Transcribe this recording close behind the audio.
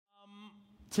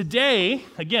Today,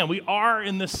 again, we are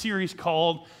in this series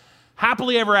called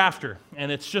Happily Ever After,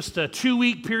 and it's just a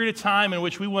 2-week period of time in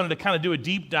which we wanted to kind of do a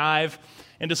deep dive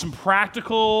into some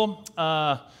practical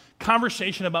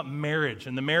conversation about marriage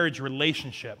and the marriage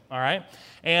relationship, all right?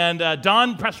 And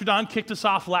Pastor Don kicked us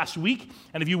off last week,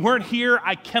 and if you weren't here,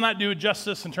 I cannot do it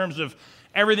justice in terms of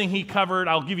everything he covered.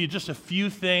 I'll give you just a few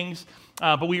things,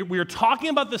 but we are talking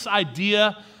about this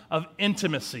idea of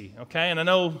intimacy, okay? And I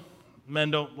know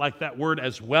men don't like that word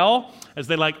as well as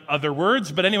they like other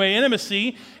words. But anyway,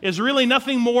 intimacy is really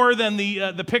nothing more than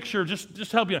the picture, just to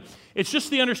help you. It's just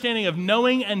the understanding of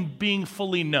knowing and being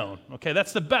fully known. Okay,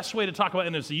 that's the best way to talk about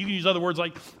intimacy. You can use other words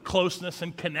like closeness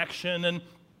and connection and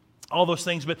all those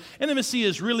things. But intimacy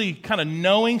is really kind of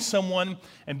knowing someone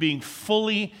and being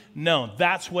fully known.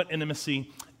 That's what intimacy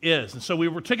is. And so we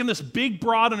were taking this big,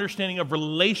 broad understanding of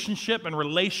relationship and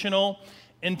relational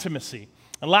intimacy.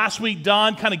 And last week,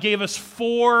 Don kind of gave us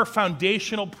 4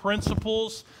 foundational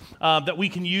principles that we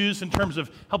can use in terms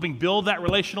of helping build that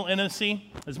relational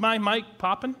intimacy. Is my mic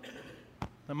popping?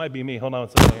 That might be me. Hold on one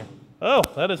second here. Oh,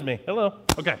 that is me. Hello.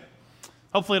 Okay.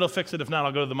 Hopefully it'll fix it. If not,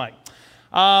 I'll go to the mic.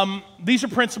 These are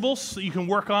principles that you can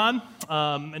work on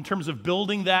in terms of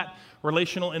building that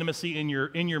relational intimacy in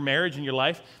your marriage, in your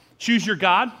life. Choose your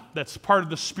God. That's part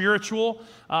of the spiritual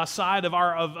side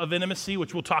of intimacy,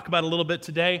 which we'll talk about a little bit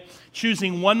today.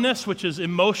 Choosing oneness, which is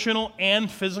emotional and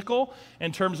physical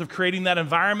in terms of creating that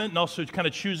environment, and also kind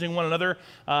of choosing one another,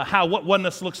 what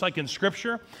oneness looks like in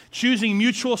Scripture. Choosing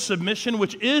mutual submission,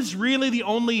 which is really the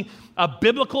only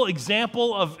biblical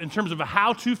example in terms of a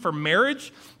how-to for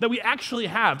marriage that we actually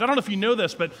have. I don't know if you know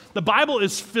this, but the Bible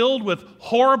is filled with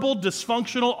horrible,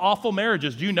 dysfunctional, awful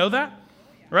marriages. Do you know that?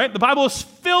 Right? The Bible is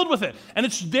filled with it. And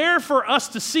it's there for us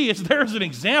to see. It's there as an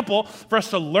example for us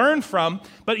to learn from.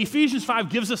 But Ephesians 5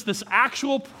 gives us this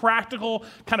actual practical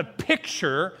kind of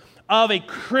picture of a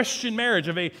Christian marriage,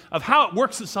 of how it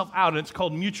works itself out. And it's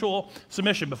called mutual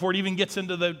submission before it even gets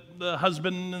into the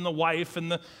husband and the wife and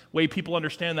the way people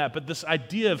understand that. But this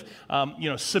idea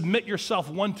of, submit yourself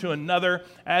one to another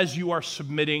as you are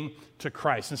submitting to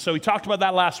Christ. And so we talked about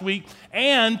that last week,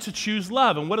 and to choose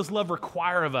love. And what does love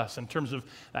require of us in terms of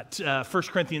that 1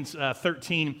 Corinthians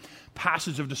 13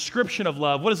 passage of description of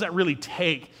love? What does that really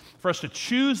take for us to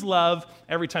choose love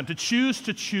every time, to choose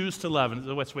to love? And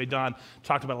that's the way Don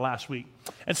talked about it last week.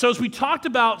 And so as we talked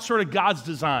about sort of God's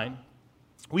design,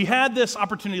 we had this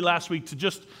opportunity last week to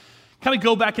just kind of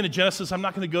go back into Genesis. I'm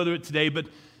not going to go to it today, but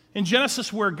in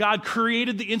Genesis, where God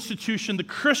created the institution, the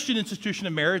Christian institution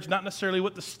of marriage, not necessarily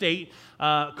what the state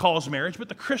calls marriage, but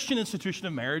the Christian institution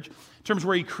of marriage, in terms of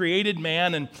where he created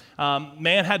man, and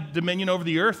man had dominion over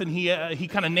the earth, and he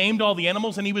kind of named all the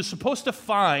animals, and he was supposed to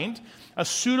find a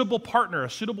suitable partner, a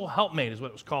suitable helpmate is what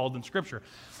it was called in Scripture.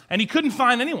 And he couldn't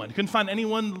find anyone. He couldn't find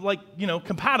anyone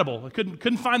compatible. He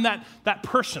couldn't find that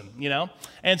person,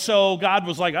 And so God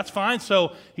was like, that's fine.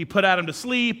 So he put Adam to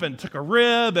sleep and took a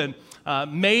rib and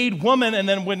made woman. And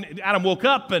then when Adam woke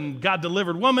up and God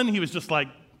delivered woman, he was just like,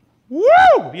 woo!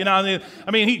 He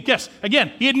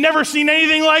had never seen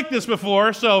anything like this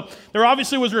before. So there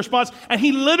obviously was a response. And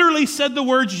he literally said the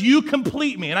words, "You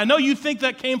complete me." And I know you think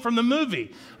that came from the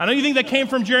movie. I know you think that came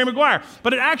from Jerry Maguire.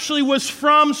 But it actually was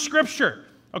from Scripture.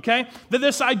 Okay? That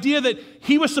this idea that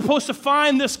he was supposed to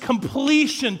find this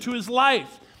completion to his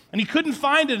life. And he couldn't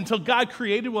find it until God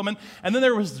created woman. And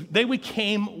then they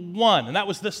became one. And that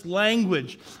was this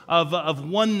language of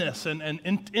oneness and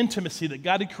intimacy that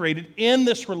God had created in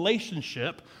this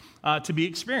relationship to be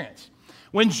experienced.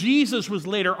 When Jesus was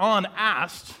later on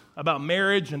asked about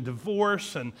marriage and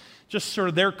divorce and just sort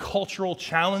of their cultural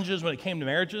challenges when it came to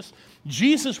marriages,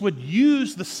 Jesus would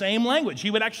use the same language.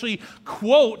 He would actually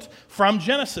quote from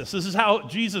Genesis. This is how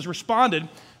Jesus responded.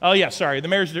 Oh, yeah, sorry. The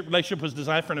marriage relationship was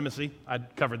designed for intimacy. I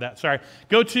covered that. Sorry.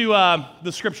 Go to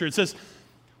the Scripture. It says,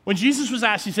 when Jesus was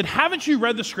asked, he said, "Haven't you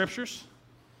read the Scriptures?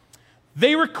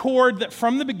 They record that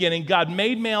from the beginning, God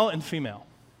made male and female."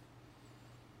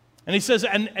 And he says,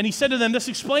 and he said to them, "This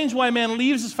explains why a man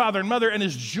leaves his father and mother and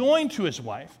is joined to his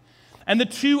wife, and the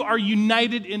two are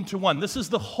united into one." This is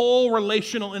the whole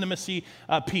relational intimacy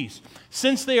piece.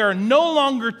 Since they are no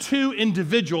longer two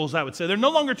individuals, I would say. They're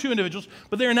no longer two individuals,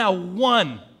 but they are now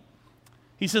one.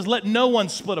 He says, "Let no one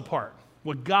split apart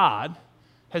what God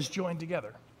has joined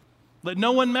together." Let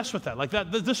no one mess with that. Like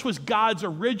that. This was God's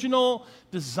original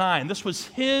design. This was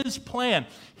his plan,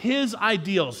 his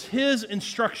ideals, his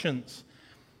instructions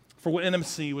for what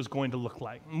intimacy was going to look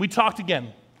like. And we talked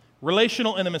again,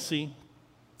 relational intimacy.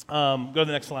 Go to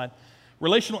the next slide.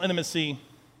 Relational intimacy.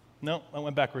 No, I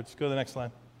went backwards. Go to the next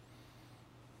slide.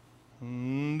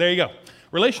 There you go.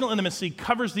 Relational intimacy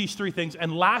covers these 3 things.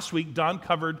 And last week, Don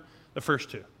covered the first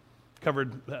two.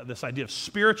 Covered this idea of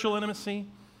spiritual intimacy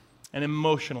and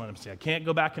emotional intimacy. I can't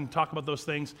go back and talk about those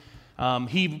things.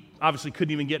 He obviously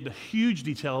couldn't even get into huge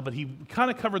detail, but he kind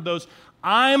of covered those.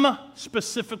 I'm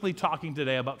specifically talking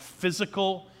today about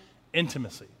physical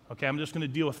intimacy. Okay, I'm just going to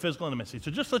deal with physical intimacy.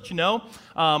 So just to let you know,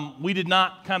 we did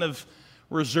not kind of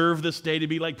reserve this day to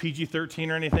be like PG-13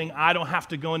 or anything. I don't have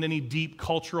to go into any deep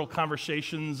cultural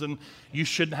conversations, and you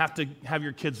shouldn't have to have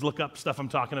your kids look up stuff I'm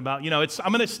talking about. I'm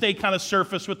going to stay kind of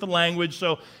surface with the language,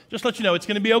 so just let you know it's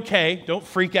going to be okay. Don't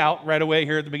freak out right away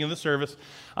here at the beginning of the service.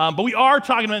 But we are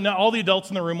talking about, now all the adults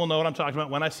in the room will know what I'm talking about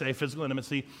when I say physical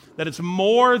intimacy, that it's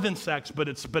more than sex, but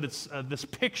it's this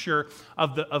picture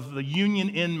of the union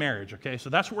in marriage, okay? So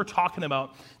that's what we're talking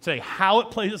about today, how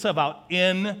it plays itself out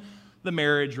in the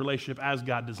marriage relationship as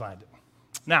God designed it.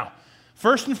 Now,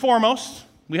 first and foremost,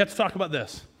 we have to talk about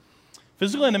this.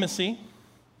 Physical intimacy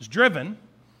is driven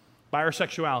by our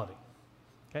sexuality.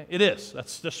 Okay? It is.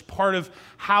 That's just part of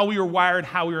how we were wired,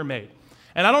 how we were made.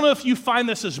 And I don't know if you find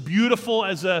this as beautiful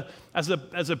as a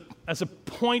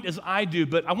point as I do,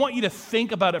 but I want you to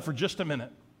think about it for just a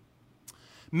minute.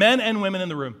 Men and women in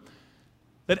the room,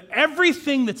 that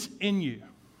everything that's in you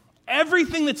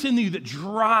that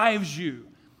drives you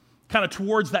kind of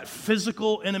towards that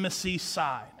physical intimacy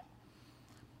side,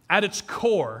 at its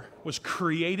core was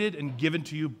created and given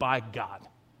to you by God.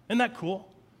 Isn't that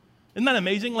cool? Isn't that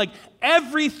amazing? Like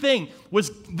everything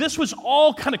this was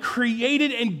all kind of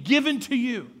created and given to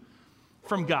you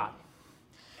from God.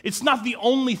 It's not the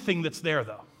only thing that's there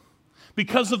though.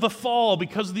 Because of the fall,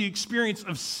 because of the experience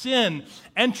of sin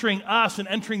entering us and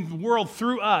entering the world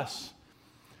through us,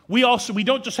 we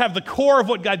don't just have the core of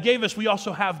what God gave us, we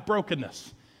also have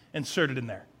brokenness inserted in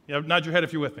there. Nod your head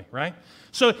if you're with me, right?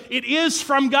 So it is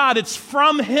from God. It's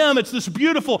from Him. It's this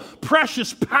beautiful,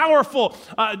 precious, powerful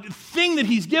thing that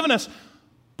He's given us,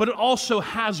 but it also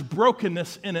has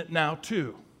brokenness in it now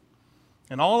too.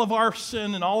 And all of our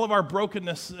sin and all of our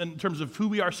brokenness in terms of who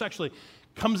we are sexually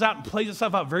comes out and plays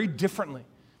itself out very differently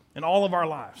in all of our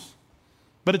lives.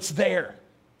 But it's there,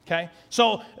 okay?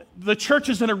 So the church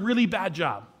has done a really bad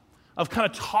job of kind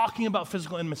of talking about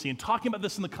physical intimacy and talking about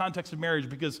this in the context of marriage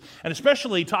and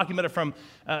especially talking about it from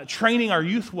training our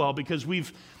youth well, because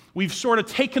we've sort of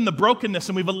taken the brokenness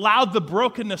and we've allowed the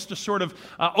brokenness to sort of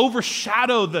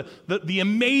overshadow the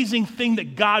amazing thing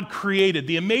that God created,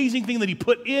 the amazing thing that He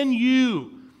put in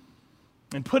you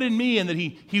and put in me, and that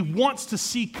He wants to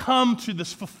see come to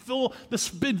this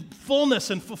big fullness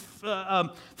and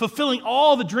fulfilling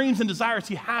all the dreams and desires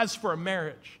He has for a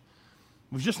marriage.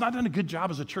 We've just not done a good job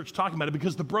as a church talking about it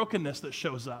because of the brokenness that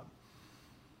shows up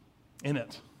in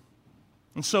it.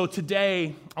 And so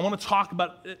today, I want to talk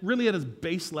about it really at its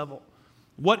base level.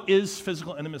 What is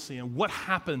physical intimacy and what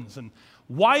happens and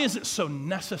why is it so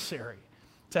necessary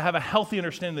to have a healthy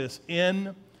understanding of this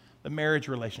in the marriage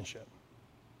relationship?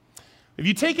 If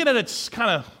you take it at its kind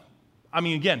of,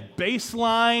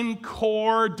 baseline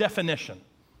core definition,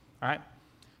 all right?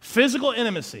 Physical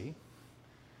intimacy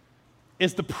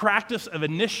is the practice of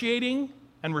initiating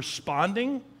and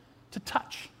responding to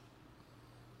touch.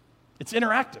 It's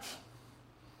interactive.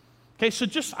 Okay, so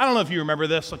I don't know if you remember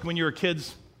this, like when you were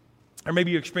kids, or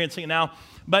maybe you're experiencing it now,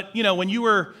 but when you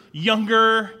were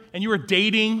younger and you were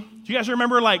dating, do you guys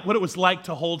remember like what it was like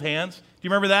to hold hands? Do you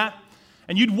remember that?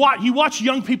 And you watch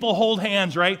young people hold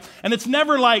hands, right? And it's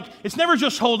never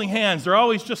just holding hands. They're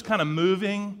always just kind of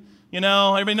moving,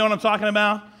 Everybody know what I'm talking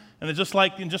about? And they're just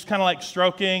kind of like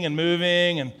stroking and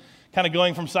moving and kind of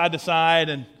going from side to side.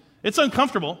 And it's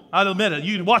uncomfortable. I'll admit it.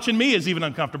 You watching me is even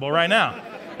uncomfortable right now.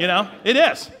 It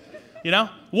is.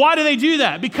 Why do they do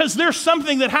that? Because there's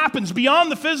something that happens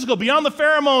beyond the physical, beyond the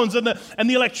pheromones and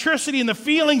the electricity and the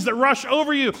feelings that rush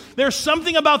over you. There's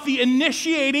something about the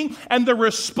initiating and the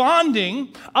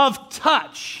responding of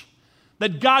touch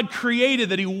that God created,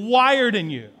 that He wired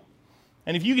in you.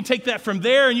 And if you can take that from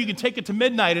there and you can take it to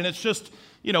midnight and it's just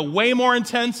way more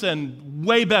intense and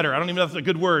way better. I don't even know if that's a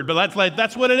good word, but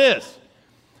that's what it is.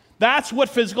 That's what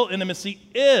physical intimacy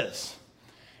is.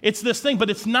 It's this thing, but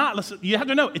it's not, listen, you have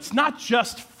to know, it's not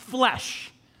just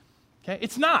flesh. Okay?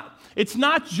 It's not. It's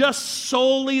not just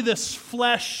solely this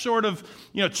flesh sort of,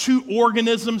 two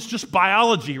organisms, just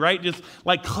biology, right? Just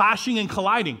like clashing and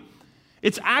colliding.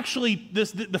 It's actually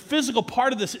the physical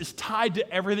part of this is tied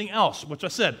to everything else, which I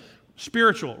said,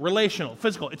 spiritual, relational,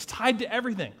 physical. It's tied to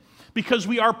everything. Because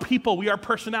we are people, we are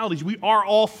personalities, we are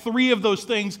all three of those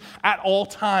things at all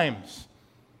times.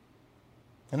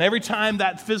 And every time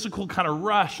that physical kind of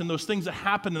rush and those things that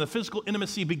happen and the physical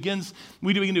intimacy begins,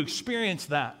 we begin to experience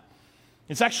that.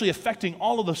 It's actually affecting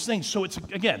all of those things. So it's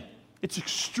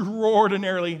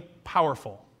extraordinarily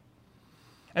powerful.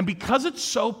 And because it's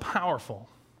so powerful,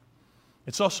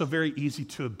 it's also very easy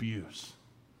to abuse.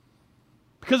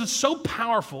 Because it's so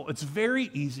powerful, it's very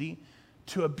easy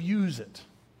to abuse it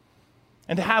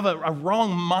and to have a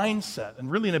wrong mindset,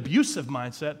 and really an abusive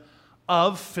mindset,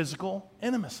 of physical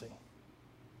intimacy.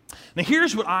 Now,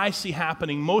 here's what I see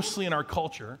happening mostly in our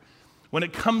culture when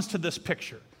it comes to this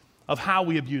picture of how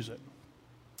we abuse it.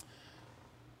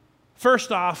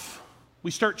 First off,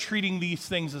 we start treating these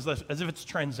things as if it's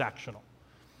transactional.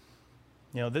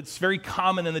 You know, that's very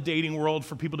common in the dating world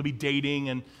for people to be dating,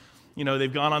 and you know,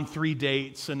 they've gone on 3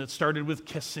 dates, and it started with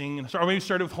kissing, or maybe it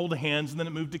started with holding hands, and then it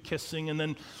moved to kissing, and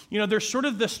then, you know, there's sort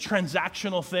of this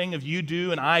transactional thing of you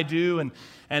do and I do,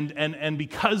 and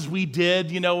because we did,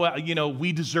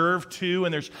 we deserve to,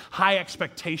 and there's high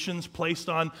expectations placed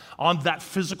on that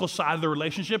physical side of the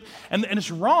relationship, and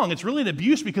it's wrong. It's really an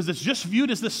abuse because it's just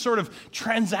viewed as this sort of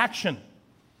transaction.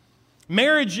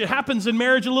 Marriage, it happens in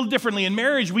marriage a little differently. In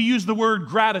marriage, we use the word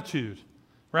gratitude,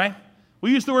 right?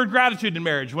 We use the word gratitude in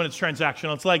marriage when it's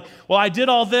transactional. It's like, well, I did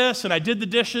all this, and I did the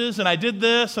dishes, and I did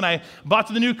this, and I bought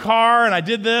the new car, and I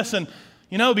did this, and,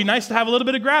 you know, it'd be nice to have a little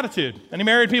bit of gratitude. Any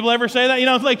married people ever say that? You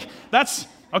know, it's like, that's,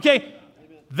 okay,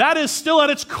 that is still at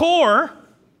its core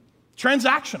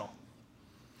transactional.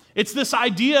 It's this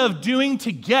idea of doing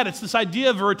to get. It's this idea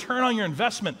of a return on your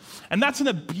investment. And that's an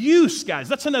abuse, guys.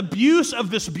 That's an abuse of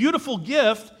this beautiful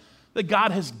gift that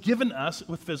God has given us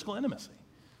with physical intimacy,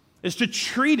 is to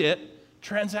treat it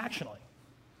transactionally.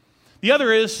 The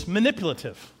other is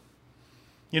manipulative.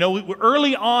 You know,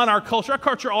 early on, our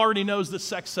culture already knows that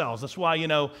sex sells. That's why,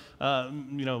 games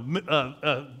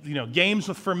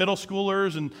for middle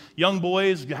schoolers and young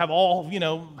boys have all,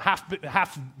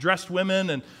 half-dressed women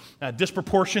and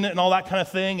disproportionate and all that kind of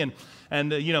thing,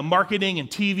 and marketing and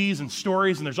TVs and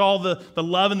stories, and there's all the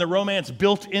love and the romance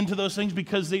built into those things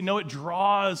because they know it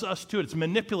draws us to it. It's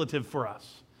manipulative for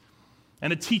us.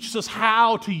 And it teaches us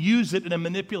how to use it in a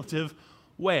manipulative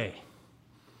way.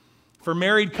 For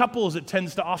married couples, it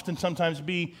tends to sometimes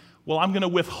be, well, I'm going to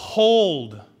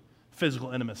withhold physical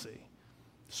intimacy,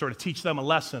 to sort of teach them a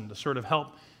lesson, to sort of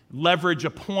help leverage a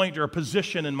point or a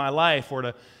position in my life,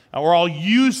 or I'll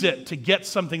use it to get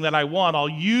something that I want. I'll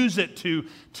use it to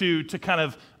kind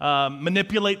of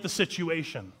manipulate the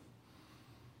situation.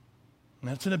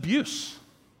 And that's an abuse.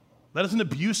 That is an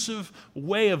abusive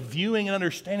way of viewing and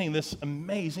understanding this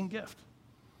amazing gift.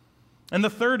 And the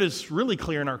third is really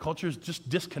clear in our culture, is just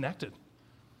disconnected.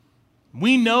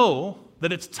 We know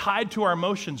that it's tied to our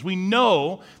emotions. We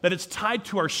know that it's tied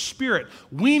to our spirit.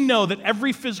 We know that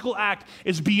every physical act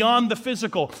is beyond the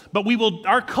physical. But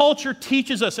our culture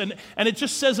teaches us, and it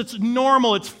just says it's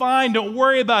normal, it's fine, don't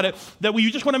worry about it, that we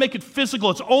just want to make it physical.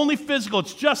 It's only physical.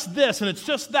 It's just this, and it's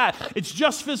just that. It's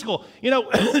just physical. You know,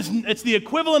 it's the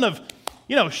equivalent of,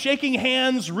 shaking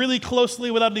hands really closely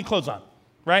without any clothes on,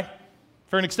 right?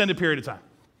 For an extended period of time.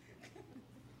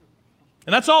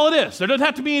 And that's all it is. There doesn't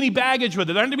have to be any baggage with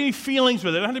it. There don't have to be any feelings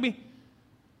with it. There don't have to be.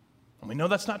 And we know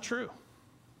that's not true.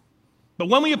 But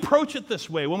when we approach it this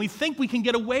way, when we think we can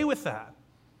get away with that,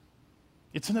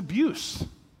 it's an abuse.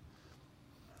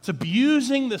 It's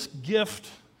abusing this gift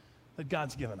that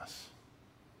God's given us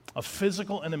of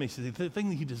physical intimacy, the thing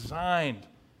that He designed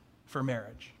for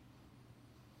marriage.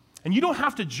 And you don't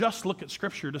have to just look at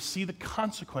Scripture to see the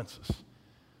consequences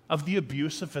of the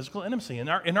abuse of physical intimacy in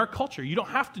our culture. You don't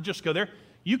have to just go there.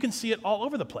 You can see it all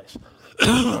over the place.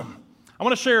 I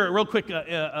want to share a real quick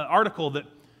article that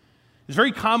is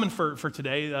very common for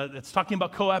today. It's talking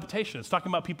about cohabitation. It's talking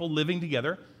about people living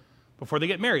together before they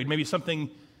get married. Maybe something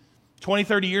 20,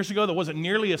 30 years ago that wasn't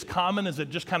nearly as common as it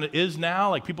just kind of is now,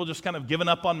 like people just kind of giving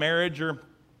up on marriage or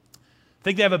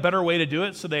think they have a better way to do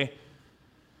it, so they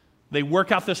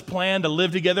work out this plan to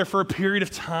live together for a period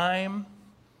of time.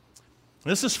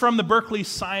 This is from the Berkeley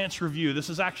Science Review. This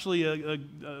is actually a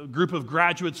group of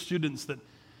graduate students that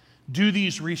do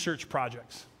these research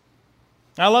projects.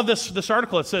 I love this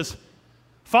article. It says,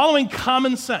 following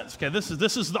common sense, okay, this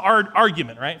is the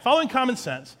argument, right? Following common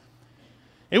sense,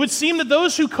 it would seem that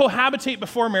those who cohabitate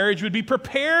before marriage would be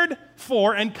prepared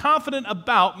for and confident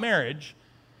about marriage,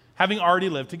 having already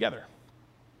lived together.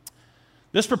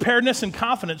 This preparedness and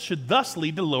confidence should thus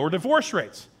lead to lower divorce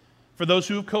rates for those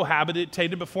who have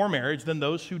cohabitated before marriage than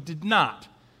those who did not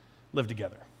live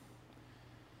together.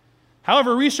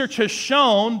 However, research has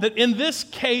shown that in this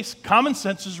case, common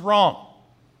sense is wrong.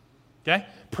 Okay?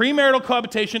 Premarital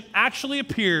cohabitation actually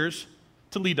appears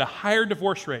to lead to higher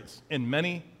divorce rates in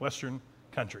many Western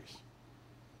countries.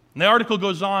 And the article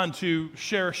goes on to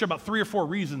share about 3 or 4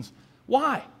 reasons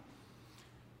why.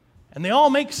 And they all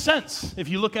make sense if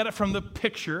you look at it from the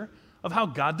picture of how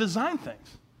God designed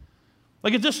things.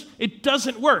 Like it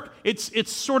doesn't work.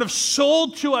 It's sort of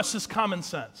sold to us as common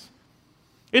sense.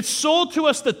 It's sold to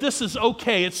us that this is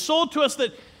okay. It's sold to us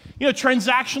that,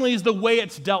 transactionally is the way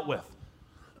it's dealt with.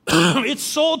 It's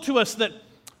sold to us that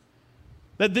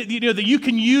you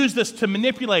can use this to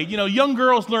manipulate. Young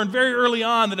girls learn very early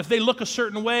on that if they look a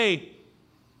certain way,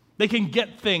 they can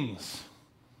get things.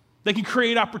 They can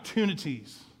create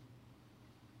opportunities.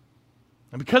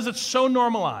 And because it's so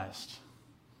normalized,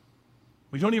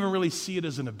 we don't even really see it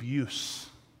as an abuse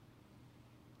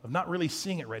of not really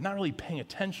seeing it right, not really paying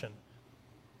attention,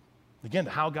 again,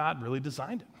 to how God really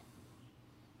designed it.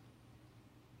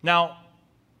 Now,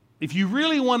 if you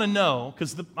really want to know,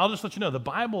 because I'll just let you know, the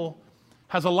Bible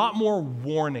has a lot more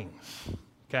warnings,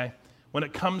 okay, when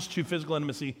it comes to physical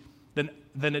intimacy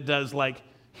than it does like,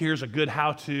 here's a good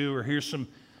how-to or here's some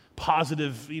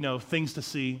positive, things to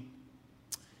see.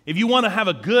 If you want to have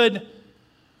a good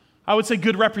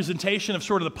representation of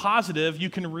sort of the positive,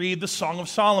 you can read the Song of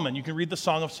Solomon. You can read the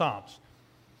Song of Psalms.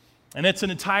 And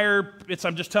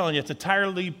I'm just telling you, it's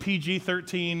entirely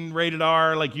PG-13, rated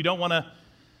R. Like, you don't want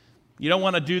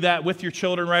to do that with your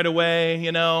children right away,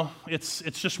 It's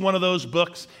just one of those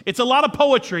books. It's a lot of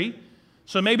poetry,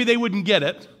 so maybe they wouldn't get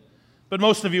it, but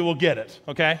most of you will get it,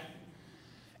 okay?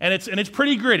 And it's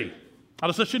pretty gritty. I'll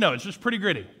just let you know, it's just pretty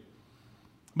gritty.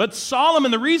 But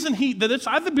Solomon, I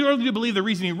really believe the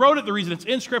reason he wrote it, the reason it's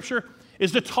in Scripture,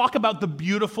 is to talk about the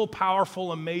beautiful,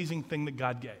 powerful, amazing thing that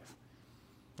God gave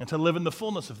and to live in the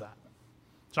fullness of that.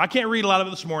 So I can't read a lot of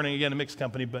it this morning, again, in mixed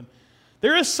company, but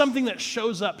there is something that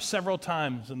shows up several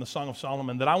times in the Song of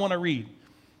Solomon that I want to read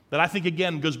that I think,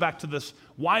 again, goes back to this,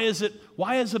 why is it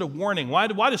a warning? Why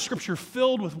is Scripture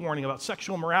filled with warning about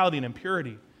sexual immorality and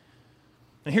impurity?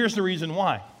 And here's the reason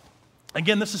why.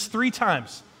 Again, this is 3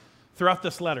 times throughout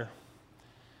this letter.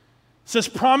 It says,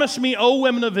 promise me, O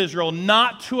women of Israel,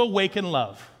 not to awaken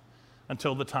love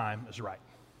until the time is right.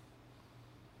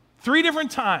 3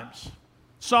 different times.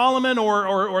 Solomon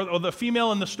or the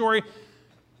female in the story,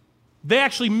 they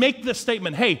actually make this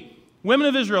statement, hey, women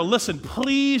of Israel, listen,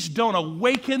 please don't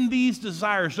awaken these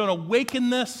desires. Don't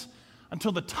awaken this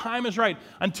until the time is right,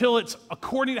 until it's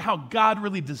according to how God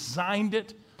really designed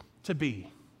it to be.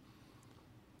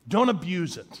 Don't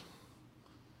abuse it.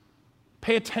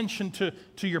 Pay attention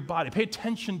to your body. Pay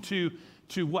attention to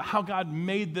how God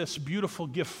made this beautiful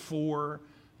gift for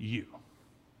you.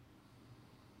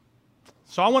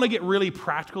 So I want to get really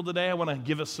practical today. I want to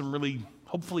give us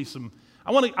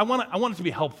I want it to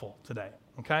be helpful today,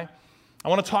 okay? I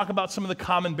want to talk about some of the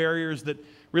common barriers that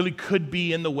really could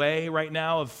be in the way right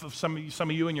now of some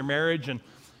of you in your marriage, and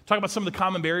talk about some of the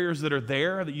common barriers that are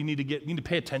there that you need to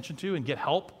pay attention to and get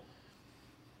help.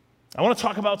 I want to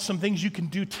talk about some things you can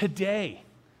do today.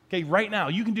 Okay, right now,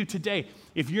 you can do today.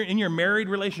 If you're in your married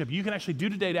relationship, you can actually do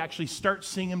today to actually start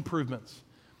seeing improvements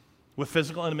with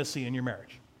physical intimacy in your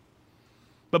marriage.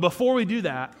 But before we do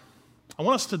that, I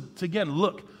want us to again,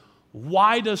 look,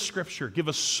 why does Scripture give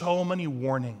us so many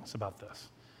warnings about this?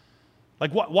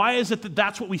 Like, why is it that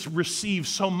that's what we receive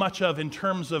so much of in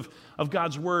terms of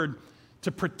God's Word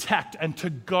to protect and to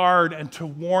guard and to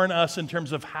warn us in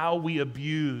terms of how we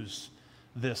abuse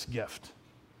this gift?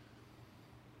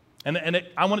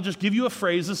 I want to just give you a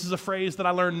phrase. This is a phrase that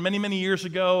I learned many, many years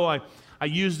ago. I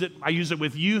use it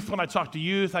with youth when I talk to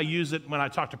youth. I use it when I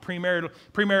talk to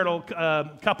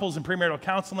premarital couples and premarital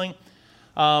counseling.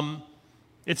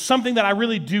 It's something that I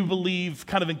really do believe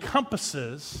kind of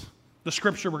encompasses the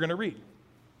Scripture we're going to read.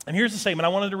 And here's the statement. I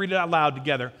wanted to read it out loud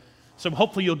together, so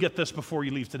hopefully you'll get this before you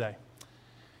leave today.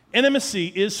 Intimacy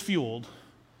is fueled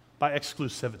by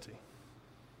exclusivity.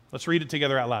 Let's read it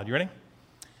together out loud. You ready?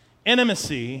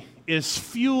 Intimacy is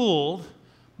fueled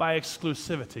by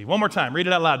exclusivity. One more time. Read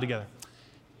it out loud together.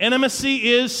 Intimacy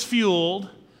is fueled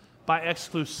by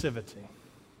exclusivity.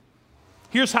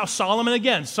 Here's how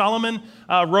Solomon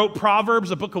wrote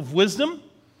Proverbs, a book of wisdom.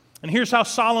 And here's how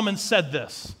Solomon said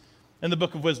this in the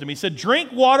book of wisdom. He said,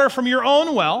 drink water from your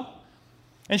own well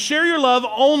and share your love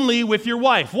only with your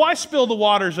wife. Why spill the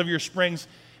waters of your springs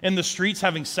in the streets,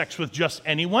 having sex with just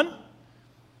anyone?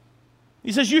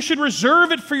 He says, you should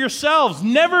reserve it for yourselves.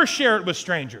 Never share it with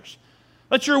strangers.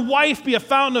 Let your wife be a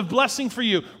fountain of blessing for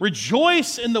you.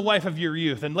 Rejoice in the wife of your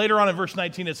youth. And later on in verse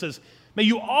 19 it says, may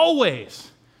you always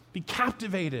be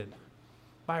captivated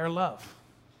by her love.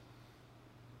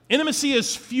 Intimacy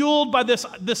is fueled by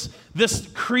this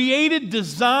created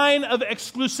design of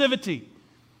exclusivity.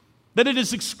 That it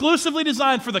is exclusively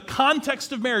designed for the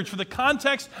context of marriage, for the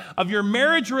context of your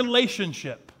marriage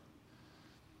relationship.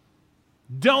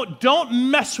 Don't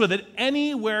mess with it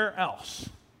anywhere else,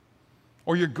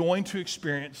 or you're going to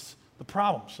experience the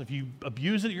problems. If you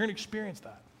abuse it, you're going to experience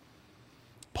that.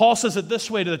 Paul says it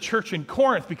this way to the church in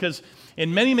Corinth, because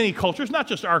in many, many cultures, not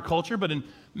just our culture, but in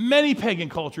many pagan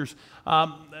cultures,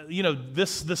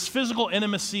 this physical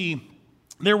intimacy,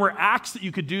 there were acts that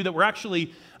you could do that were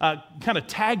actually kind of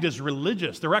tagged as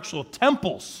religious. There were actual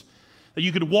temples that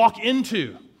you could walk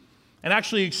into and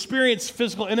actually experience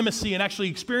physical intimacy and actually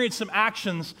experience some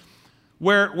actions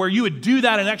where you would do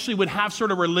that and actually would have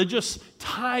sort of religious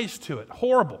ties to it.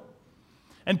 Horrible.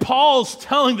 And Paul's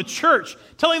telling the church,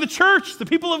 the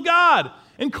people of God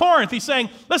in Corinth, he's saying,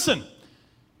 listen,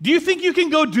 do you think you can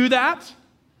go do that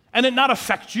and it not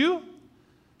affect you?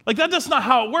 Like, that's not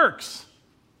how it works.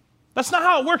 That's not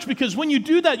how it works, because when you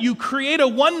do that, you create a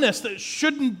oneness that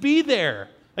shouldn't be there.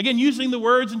 Again, using the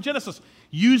words in Genesis,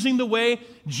 using the way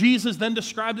Jesus then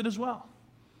described it as well.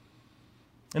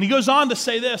 And he goes on to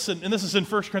say this, and this is in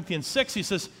 1 Corinthians 6, he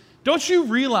says,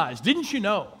 didn't you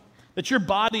know that your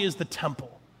body is the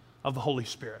temple of the Holy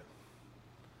Spirit,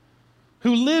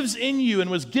 who lives in you and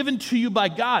was given to you by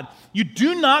God? You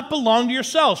do not belong to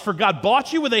yourselves, for God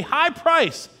bought you with a high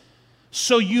price,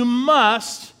 so you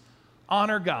must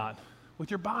honor God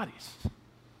with your bodies.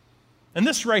 And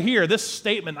this right here, this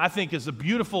statement, I think, is a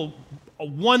beautiful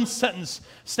one-sentence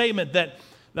statement that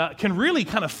can really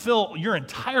kind of fill your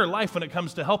entire life when it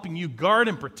comes to helping you guard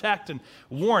and protect and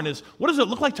warn, is what does it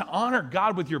look like to honor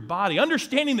God with your body?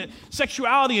 Understanding that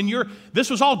sexuality and this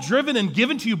was all driven and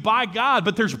given to you by God,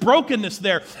 but there's brokenness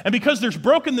there. And because there's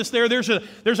brokenness there, there's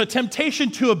a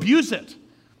temptation to abuse it.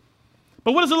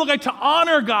 But what does it look like to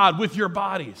honor God with your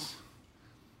bodies?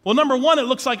 Well, number one, it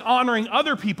looks like honoring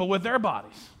other people with their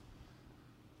bodies.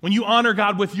 When you honor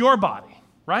God with your body,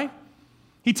 right?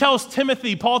 Paul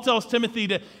tells Timothy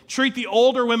to treat the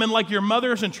older women like your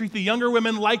mothers and treat the younger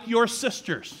women like your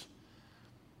sisters.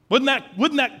 Wouldn't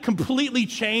that completely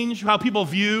change how people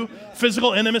view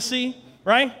physical intimacy,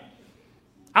 right?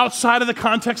 Outside of the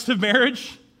context of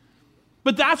marriage?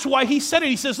 But that's why he said it.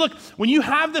 He says, look, when you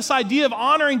have this idea of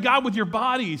honoring God with your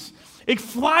bodies, it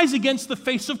flies against the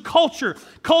face of culture.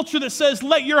 Culture that says,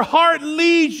 let your heart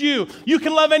lead you. You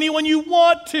can love anyone you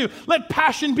want to. Let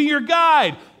passion be your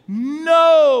guide.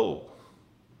 No.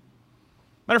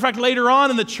 Matter of fact, later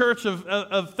on in the church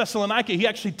of Thessalonica, he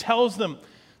actually tells them,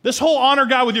 this whole honor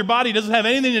God with your body doesn't have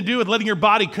anything to do with letting your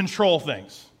body control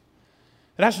things.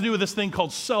 It has to do with this thing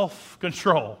called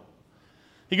self-control.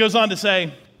 He goes on to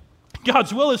say,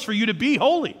 God's will is for you to be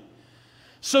holy.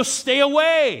 So stay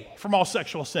away from all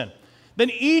sexual sin. Then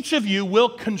each of you will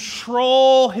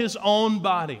control his own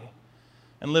body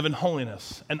and live in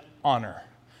holiness and honor,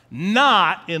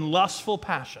 not in lustful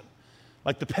passion,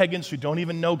 like the pagans who don't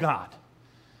even know God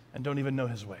and don't even know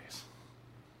his ways.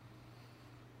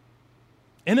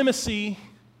 Intimacy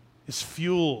is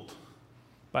fueled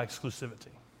by exclusivity.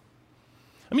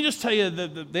 Let me just tell you,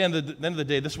 the end of the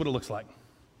day, this is what it looks like.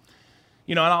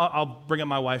 And I'll bring up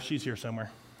my wife. She's here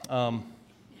somewhere. I'm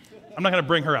not going to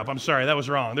bring her up. I'm sorry, that was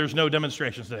wrong. There's no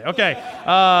demonstrations today. Okay.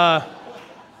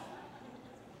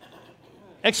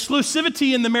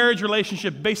 Exclusivity in the marriage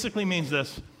relationship basically means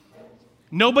this.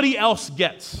 Nobody else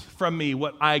gets from me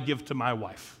what I give to my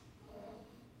wife.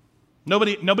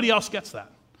 Nobody else gets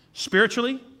that.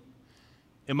 Spiritually,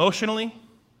 emotionally,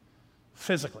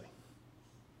 physically.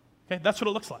 Okay, that's what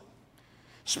it looks like.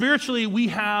 Spiritually, we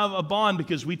have a bond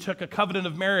because we took a covenant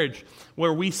of marriage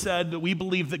where we said that we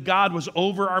believed that God was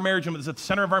over our marriage and was at the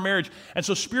center of our marriage. And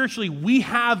so spiritually, we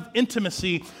have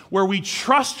intimacy where we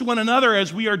trust one another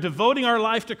as we are devoting our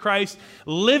life to Christ,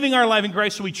 living our life in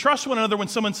Christ. So we trust one another when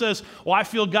someone says, well, I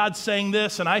feel God saying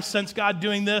this, and I sense God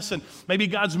doing this, and maybe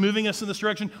God's moving us in this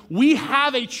direction. We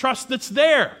have a trust that's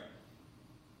there.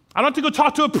 I don't have to go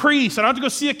talk to a priest. I don't have to go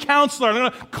see a counselor. I'm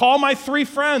going to call my 3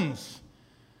 friends.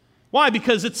 Why?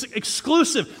 Because it's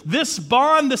exclusive. This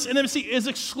bond, this intimacy is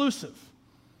exclusive.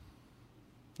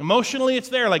 Emotionally, it's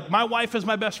there. Like, my wife is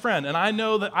my best friend, and I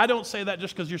know that I don't say that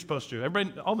just because you're supposed to.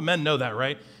 Everybody, all the men know that,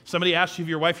 right? Somebody asks you if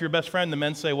your wife is your best friend, the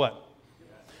men say what?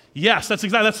 Yes, that's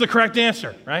the correct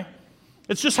answer, right?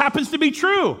 It just happens to be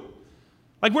true.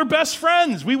 Like, we're best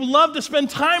friends. We love to spend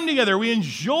time together. We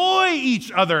enjoy each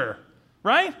other,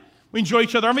 right? We enjoy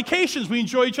each other on vacations. We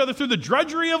enjoy each other through the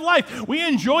drudgery of life. We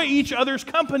enjoy each other's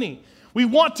company. We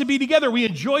want to be together. We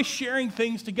enjoy sharing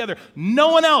things together. No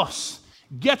one else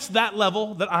gets that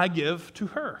level that I give to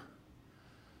her.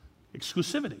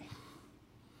 Exclusivity.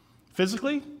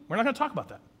 Physically, we're not going to talk about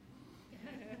that.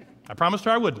 I promised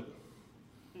her I wouldn't.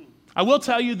 I will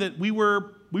tell you that we were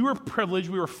privileged,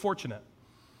 we were fortunate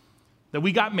that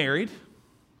we got married.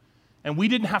 And we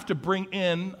didn't have to bring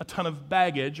in a ton of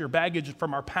baggage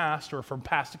from our past or from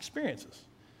past experiences.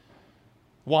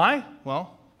 Why?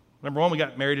 Well, number one, we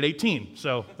got married at 18,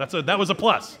 so that was a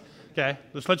plus. okay?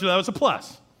 Just let you know that was a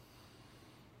plus.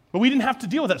 But we didn't have to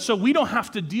deal with that. So we don't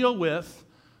have to deal with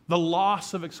the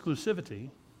loss of exclusivity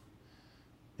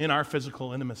in our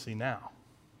physical intimacy now.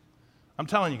 I'm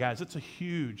telling you guys, it's a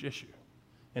huge issue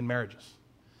in marriages.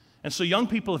 And so young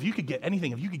people, if you could get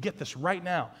anything, if you could get this right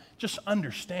now, just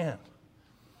understand.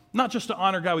 Not just to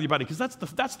honor God with your body, because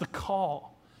that's the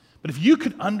call. But if you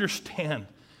could understand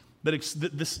that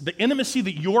the intimacy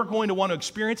that you're going to want to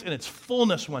experience in its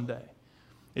fullness one day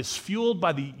is fueled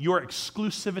by your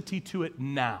exclusivity to it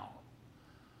now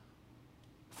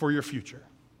for your future,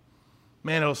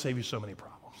 man, it'll save you so many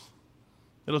problems.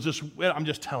 I'm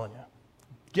just telling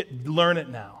you. Learn it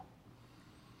now.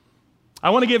 I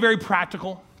want to get very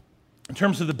practical in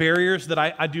terms of the barriers that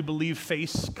I do believe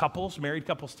face couples, married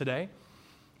couples today.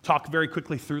 Talk very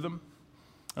quickly through them.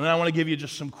 And then I want to give you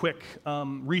just some quick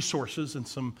resources and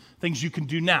some things you can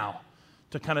do now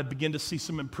to kind of begin to see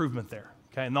some improvement there.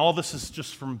 Okay? And all this is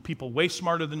just from people way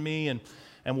smarter than me, and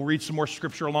we'll read some more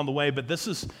scripture along the way. But this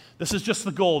is just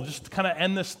the goal, just to kind of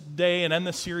end this day and end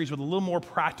this series with a little more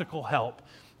practical help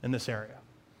in this area.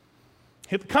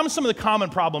 Here comes some of the common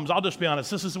problems. I'll just be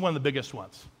honest, this is one of the biggest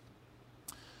ones.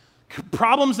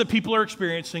 Problems that people are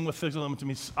experiencing with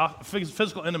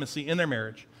physical intimacy in their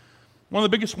marriage. One of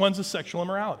the biggest ones is sexual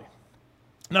immorality.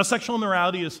 Now, sexual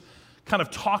immorality is kind of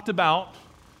talked about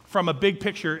from a big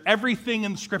picture. Everything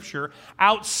in Scripture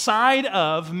outside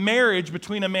of marriage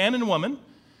between a man and a woman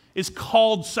is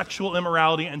called sexual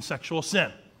immorality and sexual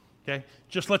sin. Okay?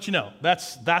 Just let you know.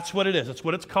 That's what it is. That's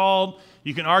what it's called.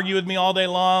 You can argue with me all day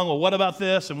long. Well, what about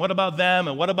this? And what about them?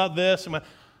 And what about this?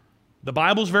 The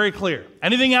Bible's very clear.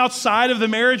 Anything outside of the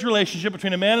marriage relationship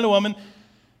between a man and a woman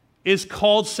is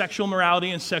called sexual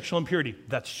immorality and sexual impurity.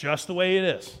 That's just the way it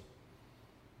is.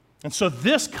 And so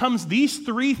these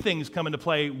three things come into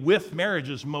play with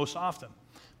marriages most often.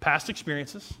 Past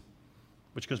experiences,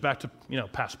 which goes back to,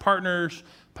 past partners,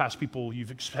 past people you've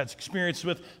had experience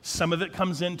with. Some of it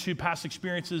comes into past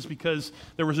experiences because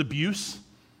there was abuse,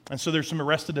 and so there's some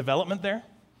arrested development there.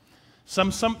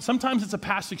 Sometimes it's a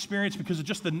past experience because of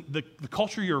just the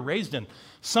culture you were raised in.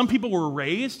 Some people were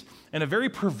raised in a very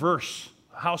perverse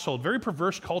household, very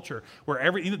perverse culture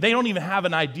where they don't even have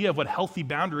an idea of what healthy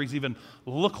boundaries even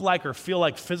look like or feel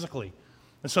like physically.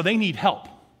 And so they need help,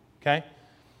 okay?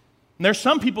 And there's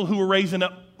some people who were raised in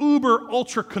an uber,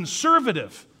 ultra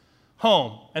conservative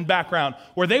home and background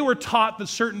where they were taught that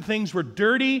certain things were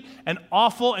dirty and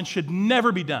awful and should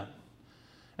never be done.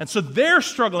 And so they're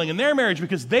struggling in their marriage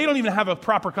because they don't even have a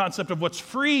proper concept of what's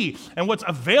free and what's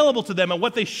available to them and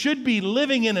what they should be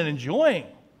living in and enjoying.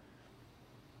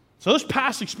 So those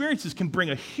past experiences can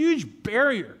bring a huge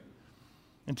barrier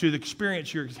into the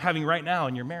experience you're having right now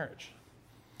in your marriage.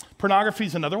 Pornography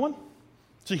is another one.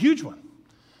 It's a huge one.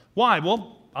 Why?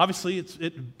 Well, obviously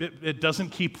it doesn't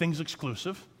keep things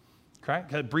exclusive. Okay?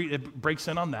 It breaks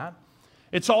in on that.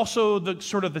 It's also the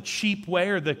sort of the cheap way,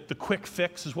 or the quick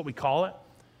fix is what we call it.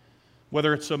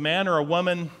 Whether it's a man or a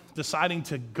woman deciding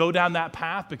to go down that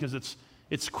path because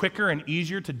it's quicker and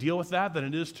easier to deal with that than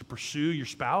it is to pursue your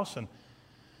spouse and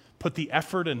put the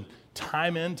effort and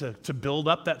time in to build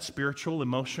up that spiritual,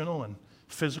 emotional, and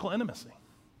physical intimacy.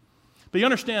 But you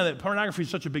understand that pornography is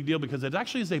such a big deal because it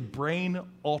actually is a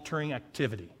brain-altering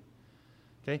activity.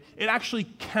 Okay? It actually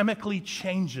chemically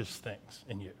changes things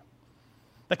in you.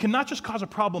 That can not just cause a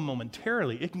problem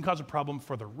momentarily, it can cause a problem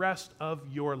for the rest of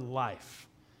your life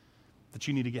that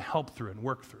you need to get help through and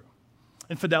work through.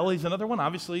 Infidelity is another one,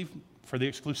 obviously, for the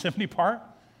exclusivity part.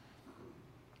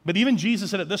 But even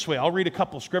Jesus said it this way. I'll read a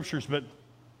couple of scriptures, but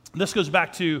this goes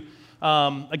back to,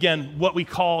 again, what we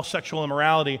call sexual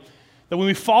immorality. That when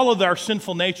we follow our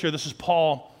sinful nature, this is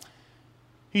Paul,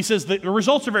 he says that the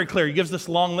results are very clear. He gives this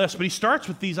long list, but he starts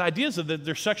with these ideas of that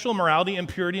there's sexual immorality,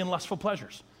 impurity, and lustful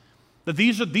pleasures. That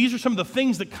these are some of the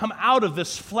things that come out of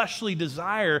this fleshly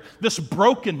desire, this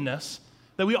brokenness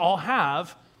that we all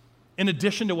have in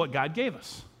addition to what God gave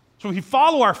us. So if we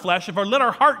follow our flesh, if we let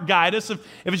our heart guide us, if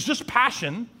it's just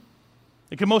passion,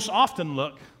 it can most often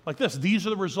look like this. These are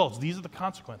the results. These are the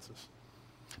consequences.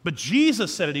 But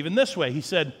Jesus said it even this way. He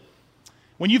said,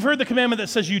 when you've heard the commandment that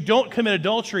says you don't commit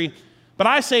adultery, but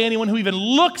I say anyone who even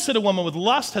looks at a woman with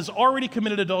lust has already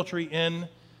committed adultery in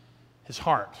his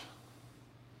heart.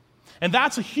 And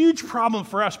that's a huge problem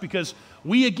for us because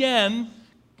we, again,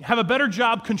 have a better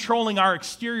job controlling our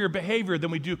exterior behavior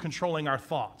than we do controlling our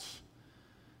thoughts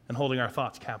and holding our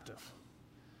thoughts captive.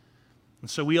 And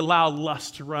so we allow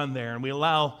lust to run there, and we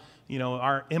allow,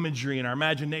 our imagery and our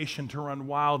imagination to run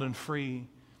wild and free.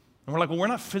 And we're like, well, we're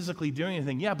not physically doing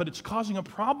anything. Yeah, but it's causing a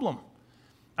problem.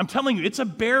 I'm telling you, it's a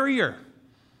barrier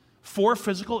for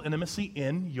physical intimacy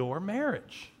in your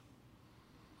marriage.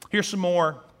 Here's some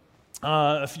more,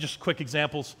 just quick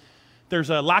examples. There's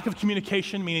a lack of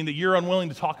communication, meaning that you're unwilling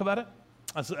to talk about it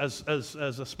as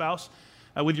a spouse,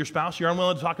 with your spouse. You're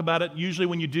unwilling to talk about it. Usually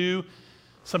when you do,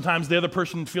 sometimes the other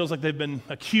person feels like they've been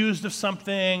accused of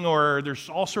something, or there's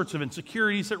all sorts of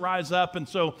insecurities that rise up, and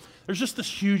so there's just this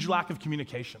huge lack of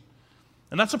communication.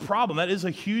 And that's a problem. That is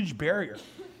a huge barrier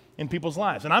in people's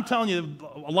lives. And I'm telling you,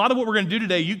 a lot of what we're going to do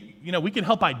today, you know, we can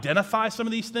help identify some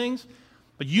of these things,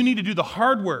 but you need to do the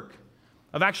hard work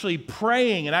of actually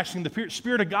praying and asking the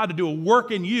Spirit of God to do a work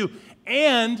in you,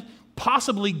 and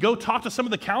possibly go talk to some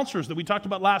of the counselors that we talked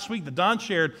about last week that Don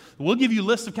shared. We'll give you a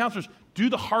list of counselors. Do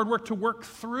the hard work to work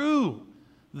through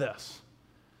this.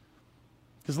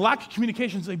 Because lack of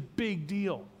communication is a big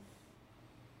deal.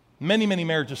 Many, many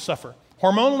marriages suffer.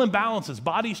 Hormonal imbalances,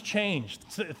 bodies change,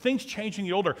 things change when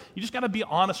you get older. You just got to be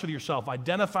honest with yourself.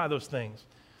 Identify those things.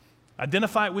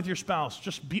 Identify it with your spouse.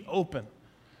 Just be open.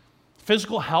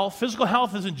 Physical health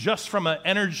isn't just from an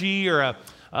energy or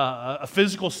a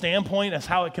physical standpoint as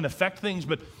how it can affect things,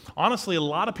 but honestly, a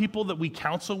lot of people that we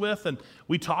counsel with and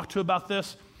we talk to about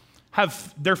this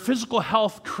have their physical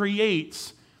health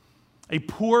creates a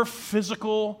poor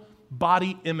physical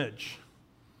body image.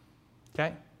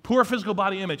 Okay? Poor physical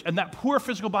body image. And that poor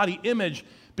physical body image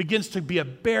begins to be a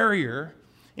barrier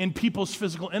in people's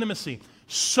physical intimacy.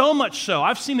 So much so,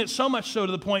 I've seen it so much so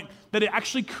to the point that it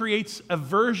actually creates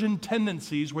aversion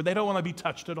tendencies where they don't want to be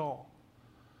touched at all.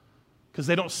 Because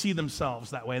they don't see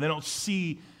themselves that way. They don't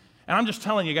see, and I'm just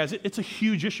telling you guys, it's a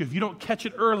huge issue. If you don't catch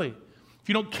it early, if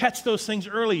you don't catch those things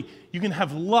early, you can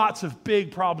have lots of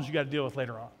big problems you got to deal with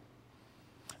later on.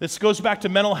 This goes back to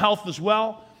mental health as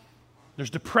well. There's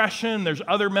depression, there's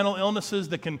other mental illnesses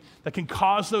that can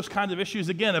cause those kinds of issues.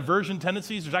 Again, aversion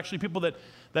tendencies, there's actually people that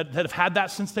have had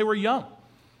that since they were young.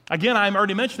 Again, I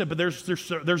already mentioned it, but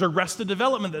there's arrested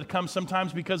development that comes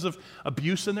sometimes because of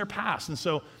abuse in their past. And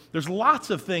so there's lots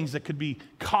of things that could be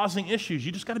causing issues.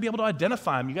 You just got to be able to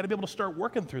identify them. You got to be able to start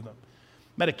working through them.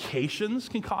 Medications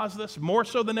can cause this more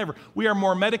so than ever. We are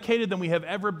more medicated than we have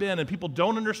ever been, and people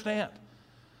don't understand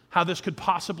how this could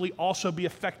possibly also be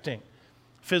affecting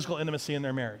physical intimacy in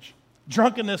their marriage.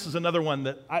 Drunkenness is another one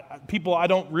that I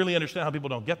don't really understand how people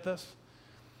don't get this.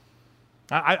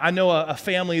 I know a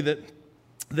family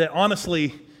that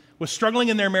honestly was struggling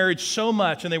in their marriage so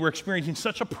much, and they were experiencing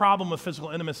such a problem with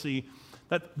physical intimacy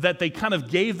that they kind of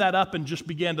gave that up and just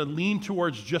began to lean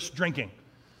towards just drinking.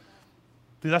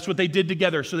 That's what they did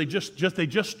together. So they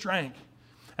just drank.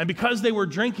 And because they were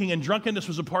drinking and drunkenness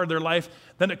was a part of their life,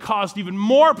 then it caused even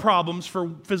more problems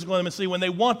for physical intimacy when they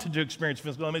wanted to experience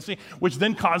physical intimacy, which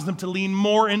then caused them to lean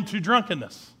more into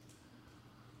drunkenness.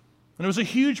 And it was a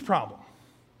huge problem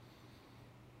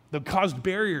that caused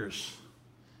barriers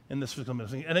in this physical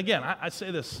intimacy. And again, I say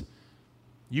this,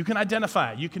 you can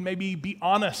identify it. You can maybe be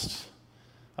honest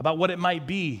about what it might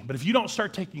be. But if you don't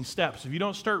start taking steps, if you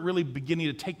don't start really beginning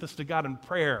to take this to God in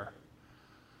prayer,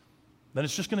 then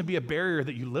it's just going to be a barrier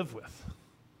that you live with,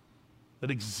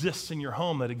 that exists in your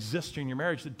home, that exists in your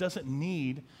marriage, that doesn't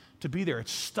need to be there.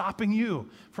 It's stopping you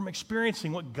from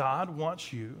experiencing what God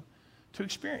wants you to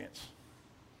experience.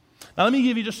 Now, let me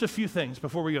give you just a few things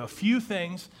before we go. A few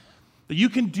things that you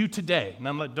can do today. And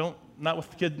I'm like, not with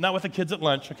the kids at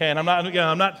lunch, okay? And I'm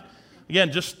not,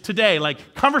 just today,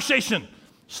 like conversation.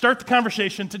 Start the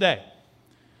conversation today.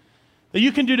 That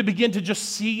you can do to begin to just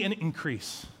see an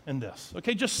increase in this,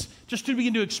 okay? Just to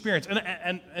begin to experience.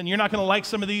 And you're not going to like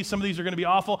some of these. Some of these are going to be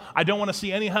awful. I don't want to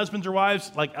see any husbands or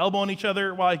wives like elbowing each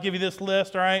other while I give you this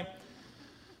list, all right?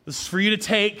 This is for you to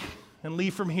take and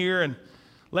leave from here and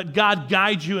let God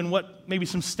guide you in what maybe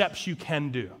some steps you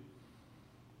can do.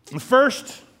 The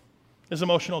first is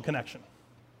emotional connection.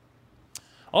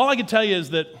 All I can tell you is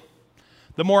that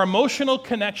the more emotional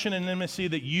connection and intimacy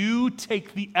that you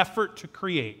take the effort to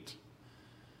create,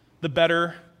 the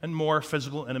better and more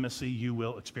physical intimacy you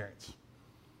will experience.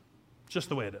 Just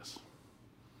the way it is.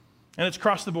 And it's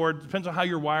across the board. It depends on how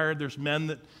you're wired. There's men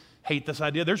that hate this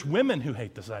idea. There's women who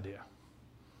hate this idea.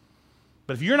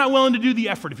 But if you're not willing to do the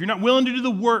effort, if you're not willing to do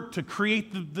the work to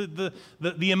create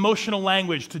the emotional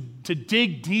language, to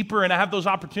dig deeper and have those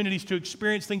opportunities to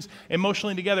experience things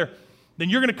emotionally together, then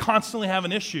you're going to constantly have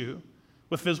an issue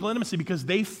with physical intimacy because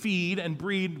they feed and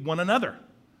breed one another.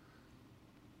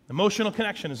 Emotional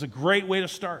connection is a great way to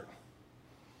start.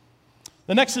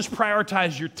 The next is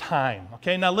prioritize your time,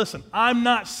 okay? Now listen, I'm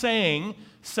not saying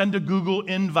send a Google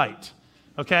invite,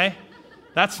 okay?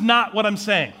 That's not what I'm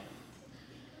saying.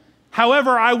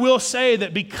 However, I will say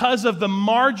that because of the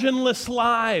marginless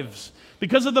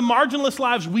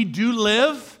lives we do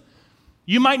live,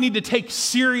 you might need to take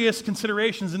serious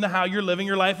considerations into how you're living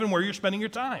your life and where you're spending your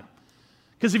time.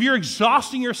 Because if you're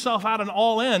exhausting yourself out on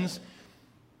all ends,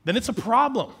 then it's a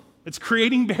problem. It's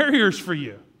creating barriers for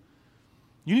you.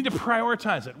 You need to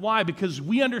prioritize it. Why? Because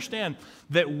we understand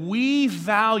that we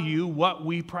value what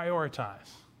we prioritize.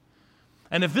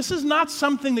 And if this is not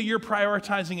something that you're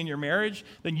prioritizing in your marriage,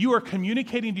 then you are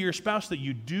communicating to your spouse that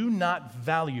you do not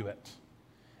value it.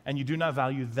 And you do not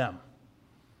value them,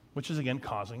 which is, again,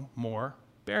 causing more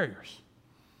barriers.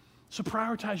 So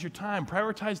prioritize your time.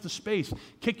 Prioritize the space.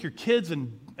 Kick your kids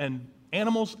and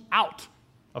animals out,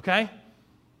 okay?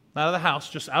 Not of the house,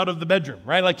 just out of the bedroom,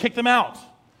 right? Like, kick them out.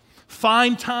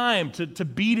 Find time to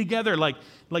be together. Like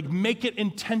make it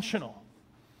intentional.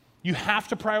 You have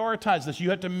to prioritize this. You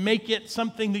have to make it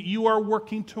something that you are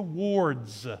working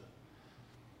towards to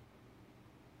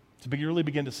really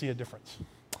begin to see a difference.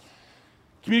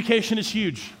 Communication is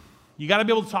huge. You got to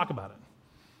be able to talk about it.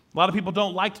 A lot of people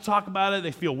don't like to talk about it.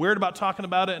 They feel weird about talking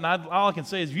about it. And all I can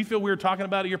say is if you feel weird talking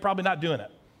about it, you're probably not doing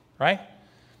it, right?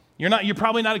 You're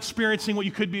probably not experiencing what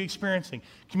you could be experiencing.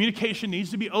 Communication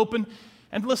needs to be open.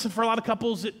 And listen, for a lot of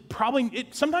couples, it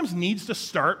sometimes needs to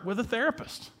start with a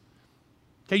therapist.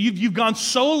 Okay, you've gone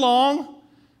so long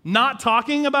not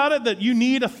talking about it that you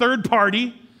need a third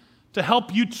party to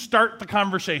help you start the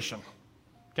conversation.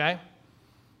 Okay?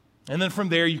 And then from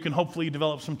there, you can hopefully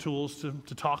develop some tools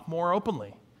to talk more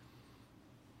openly.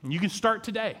 And you can start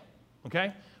today.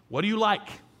 Okay? What do you like?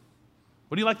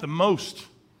 What do you like the most?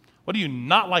 What do you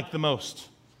not like the most?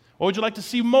 What would you like to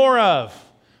see more of?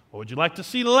 What would you like to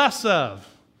see less of?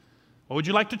 What would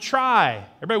you like to try?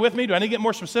 Everybody with me? Do I need to get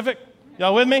more specific?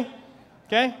 Y'all with me?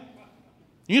 Okay?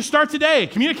 You start today.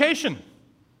 Communication.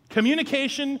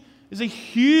 Communication is a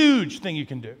huge thing you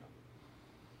can do.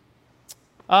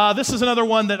 This is another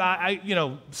one that I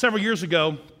several years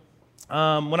ago,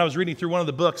 when I was reading through one of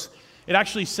the books, it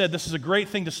actually said this is a great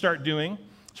thing to start doing,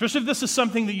 especially if this is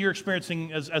something that you're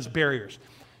experiencing as barriers.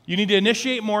 You need to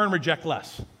initiate more and reject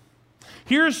less.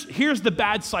 Here's the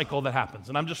bad cycle that happens,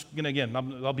 and I'm just going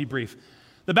to, I'll be brief.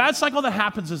 The bad cycle that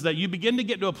happens is that you begin to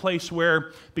get to a place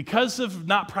where, because of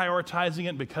not prioritizing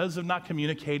it, because of not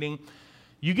communicating,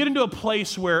 you get into a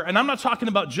place where, and I'm not talking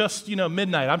about just,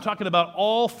 midnight, I'm talking about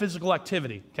all physical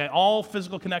activity, okay, all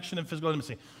physical connection and physical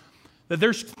intimacy, that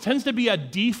there tends to be a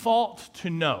default to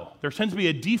no. There tends to be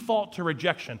a default to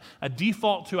rejection, a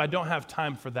default to I don't have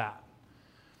time for that,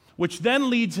 which then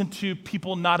leads into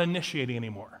people not initiating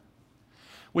anymore.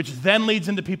 Which then leads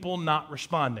into people not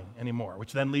responding anymore,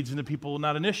 which then leads into people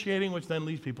not initiating, which then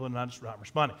leads people not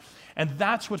responding. And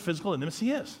that's what physical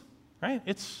intimacy is, right?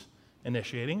 It's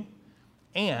initiating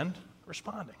and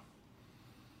responding.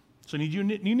 So you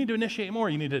need to initiate more.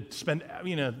 You need to spend,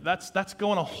 that's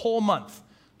going a whole month.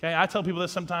 Okay, I tell people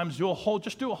this sometimes,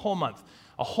 just do a whole month.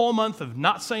 A whole month of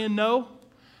not saying no,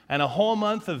 and a whole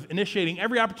month of initiating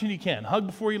every opportunity you can. Hug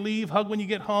before you leave, hug when you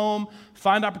get home,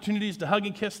 find opportunities to hug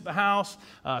and kiss at the house,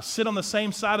 sit on the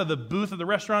same side of the booth at the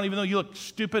restaurant, even though you look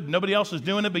stupid, nobody else is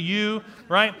doing it but you,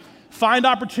 right? Find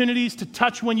opportunities to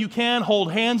touch when you can,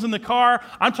 hold hands in the car.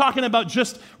 I'm talking about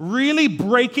just really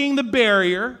breaking the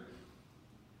barrier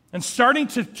and starting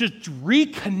to just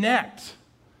reconnect,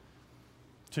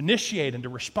 to initiate and to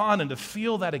respond and to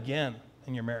feel that again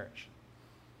in your marriage.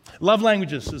 Love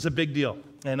languages is a big deal,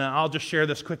 and I'll just share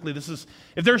this quickly.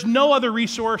 If there's no other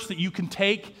resource that you can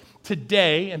take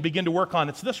today and begin to work on,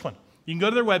 it's this one. You can go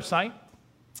to their website.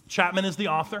 Chapman is the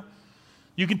author.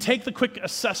 You can take the quick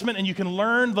assessment, and you can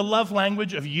learn the love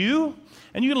language of you,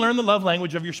 and you can learn the love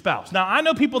language of your spouse. Now, I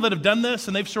know people that have done this,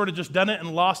 and they've sort of just done it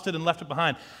and lost it and left it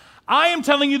behind. I am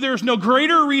telling you there's no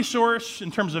greater resource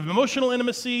in terms of emotional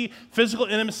intimacy, physical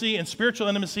intimacy, and spiritual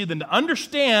intimacy than to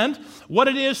understand what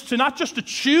it is to not just to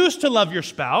choose to love your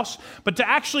spouse, but to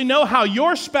actually know how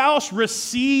your spouse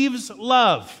receives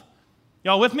love.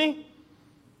 Y'all with me?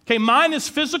 Okay, mine is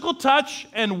physical touch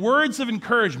and words of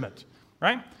encouragement,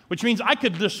 right? Which means I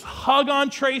could just hug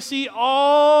on Tracy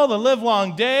all the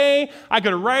livelong day. I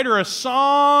could write her a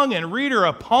song and read her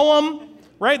a poem,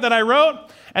 right, that I wrote.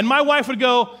 And my wife would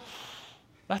go,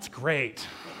 "That's great."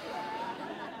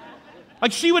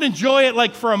 Like, she would enjoy it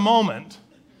like for a moment.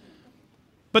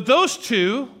 But those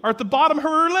two are at the bottom of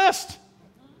her list.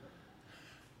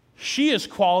 She is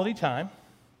quality time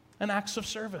and acts of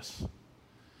service.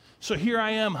 So here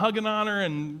I am hugging on her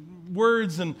and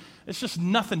words, and it's just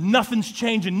nothing. Nothing's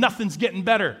changing. Nothing's getting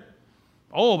better.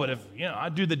 Oh, but if, I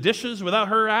do the dishes without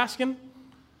her asking,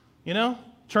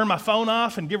 turn my phone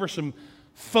off and give her some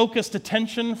focused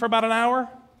attention for about an hour,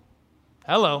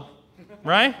 hello,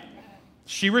 right?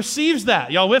 She receives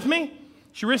that. Y'all with me?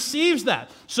 She receives that.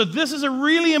 So this is a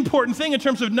really important thing in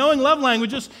terms of knowing love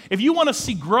languages. If you want to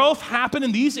see growth happen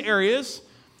in these areas,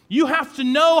 You have to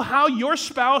know how your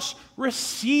spouse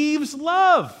receives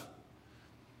love.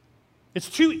 It's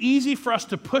too easy for us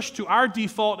to push to our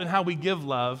default in how we give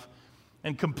love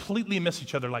and completely miss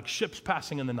each other like ships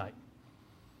passing in the night.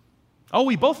 Oh,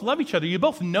 we both love each other. You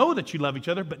both know that you love each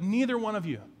other, but neither one of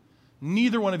you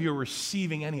are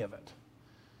receiving any of it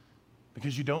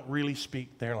because you don't really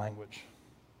speak their language.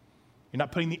 You're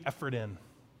not putting the effort in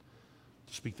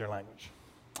to speak their language.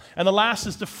 And the last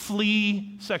is to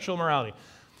flee sexual immorality.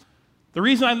 The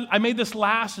reason I made this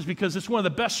last is because it's one of the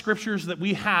best scriptures that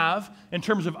we have in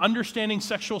terms of understanding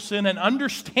sexual sin and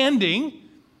understanding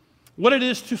what it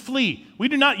is to flee. We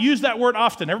do not use that word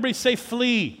often. Everybody say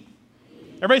flee.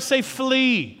 Everybody say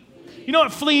flee. You know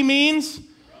what flee means?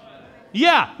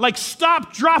 Yeah, like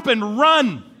stop, drop, and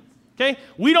run. Okay?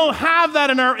 We don't have that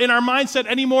in our mindset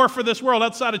anymore for this world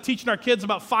outside of teaching our kids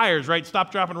about fires, right?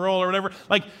 Stop, drop, and roll or whatever.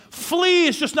 Like flee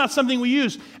is just not something we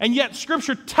use. And yet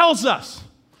Scripture tells us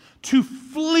to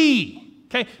flee,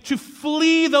 okay? To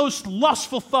flee those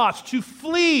lustful thoughts, to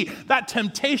flee that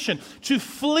temptation, to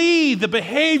flee the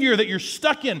behavior that you're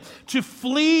stuck in, to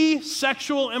flee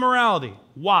sexual immorality.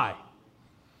 Why?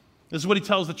 This is what he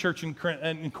tells the church in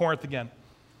Corinth again.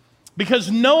 Because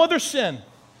no other sin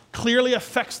clearly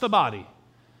affects the body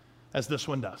as this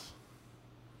one does.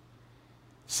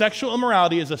 Sexual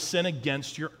immorality is a sin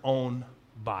against your own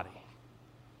body.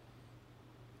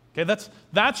 Okay,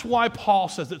 that's why Paul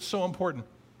says it's so important.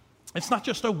 It's not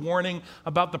just a warning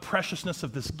about the preciousness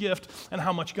of this gift and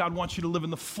how much God wants you to live in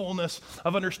the fullness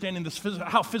of understanding this,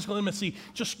 how physical intimacy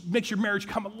just makes your marriage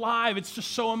come alive. It's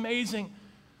just so amazing.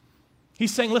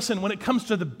 He's saying, listen, when it comes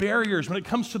to the barriers, when it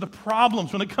comes to the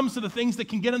problems, when it comes to the things that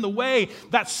can get in the way,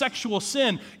 that sexual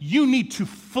sin, you need to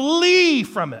flee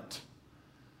from it.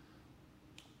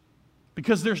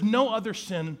 Because there's no other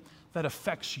sin that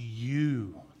affects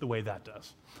you the way that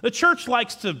does. The church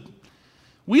likes to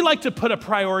put a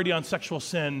priority on sexual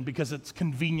sin because it's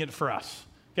convenient for us,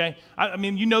 okay? I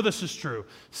mean, you know this is true.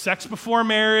 Sex before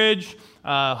marriage,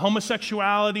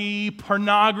 homosexuality,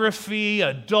 pornography,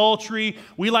 adultery.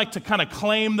 We like to kind of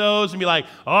claim those and be like,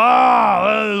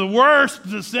 oh, the worst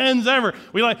sins ever.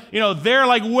 We like, they're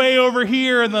like way over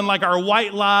here, and then like our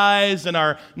white lies and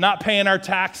our not paying our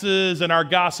taxes and our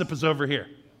gossip is over here.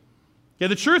 Okay,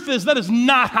 the truth is that is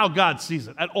not how God sees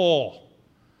it at all.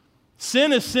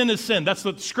 Sin is sin is sin. That's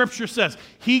what Scripture says.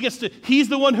 He's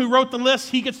the one who wrote the list.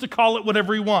 He gets to call it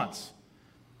whatever he wants.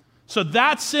 So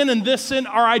that sin and this sin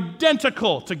are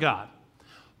identical to God.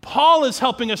 Paul is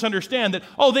helping us understand that,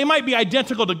 they might be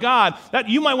identical to God, that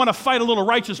you might want to fight a little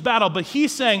righteous battle, but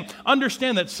he's saying,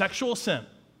 understand that sexual sin,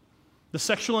 the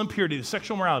sexual impurity, the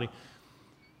sexual morality,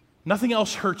 nothing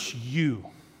else hurts you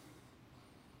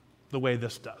the way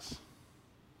this does.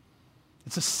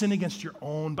 It's a sin against your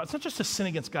own body. It's not just a sin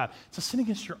against God. It's a sin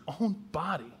against your own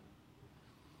body.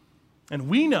 And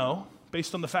we know,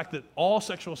 based on the fact that all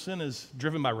sexual sin is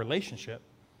driven by relationship,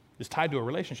 is tied to a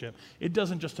relationship, it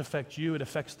doesn't just affect you, it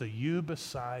affects the you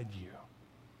beside you,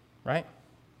 right?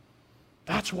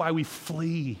 That's why we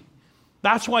flee.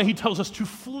 That's why he tells us to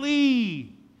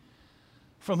flee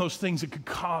from those things that could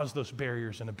cause those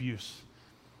barriers and abuse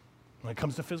when it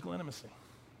comes to physical intimacy.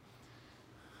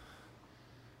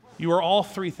 You are all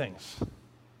three things.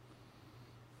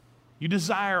 You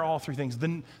desire all three things.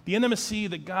 The intimacy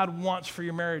that God wants for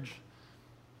your marriage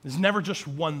is never just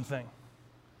one thing.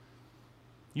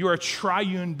 You are a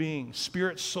triune being,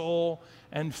 spirit, soul,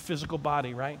 and physical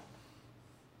body, right?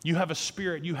 You have a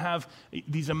spirit. You have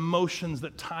these emotions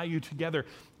that tie you together.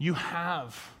 You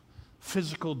have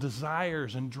physical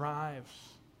desires and drives.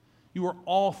 You are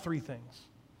all three things.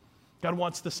 God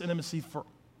wants this intimacy for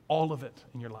all of it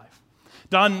in your life.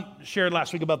 Don shared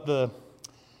last week about the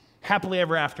happily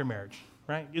ever after marriage,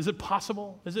 right? Is it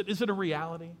possible? Is it a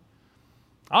reality?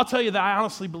 I'll tell you that I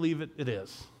honestly believe it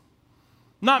is.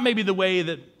 Not maybe the way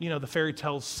that, the fairy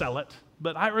tales sell it,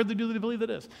 but I really do believe it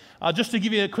is. Just to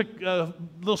give you a quick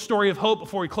little story of hope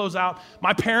before we close out,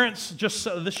 my parents just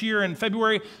this year in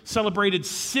February celebrated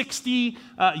 60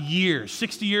 years.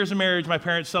 60 years of marriage my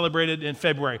parents celebrated in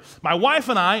February. My wife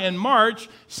and I in March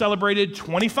celebrated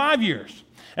 25 years.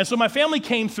 And so my family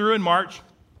came through in March.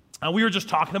 We were just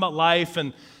talking about life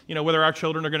and, whether our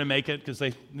children are going to make it, because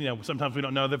they, sometimes we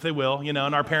don't know if they will, and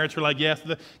our parents were like, yes,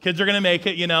 the kids are going to make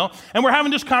it, And we're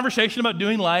having this conversation about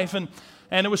doing life, and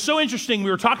it was so interesting. We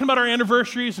were talking about our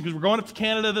anniversaries, because we're going up to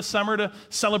Canada this summer to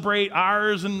celebrate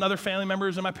ours and other family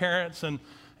members and my parents, and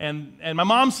my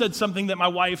mom said something that my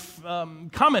wife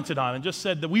commented on and just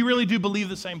said that we really do believe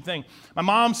the same thing. My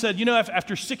mom said,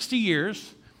 after 60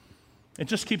 years, it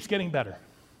just keeps getting better.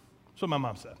 That's what my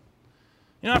mom said.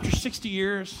 After 60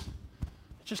 years,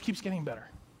 it just keeps getting better.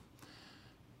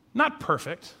 Not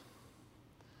perfect,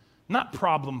 not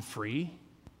problem-free,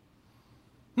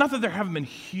 not that there haven't been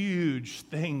huge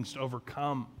things to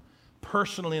overcome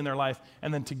personally in their life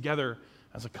and then together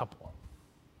as a couple.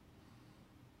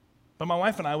 But my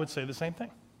wife and I would say the same thing.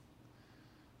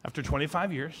 After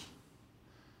 25 years,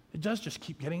 it does just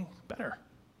keep getting better.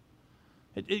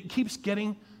 It keeps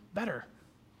getting better.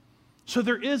 So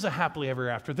there is a happily ever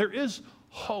after. There is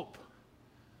hope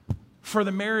for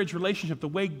the marriage relationship the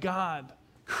way God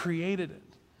created it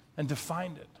and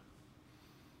defined it.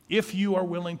 If you are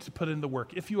willing to put in the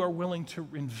work, if you are willing to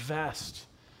invest,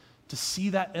 to see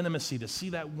that intimacy, to see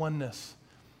that oneness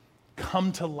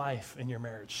come to life in your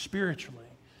marriage, spiritually,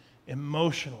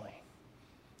 emotionally,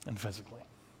 and physically.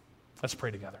 Let's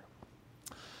pray together.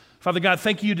 Father God,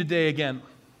 thank you today again,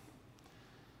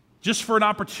 just for an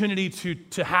opportunity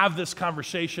to have this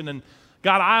conversation. And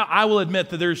God, I will admit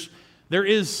that there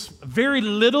is very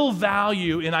little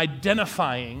value in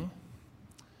identifying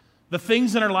the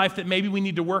things in our life that maybe we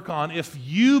need to work on if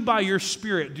you, by your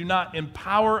Spirit, do not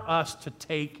empower us to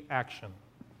take action.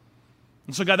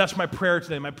 And so, God, that's my prayer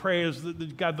today. My prayer is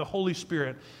that, God, the Holy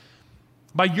Spirit,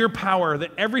 by your power,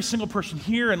 that every single person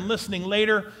here and listening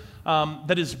later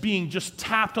that is being just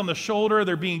tapped on the shoulder,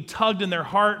 they're being tugged in their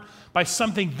heart by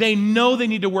something they know they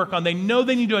need to work on, they know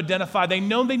they need to identify, they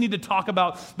know they need to talk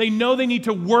about, they know they need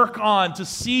to work on to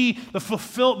see the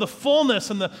fullness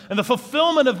and the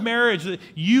fulfillment of marriage that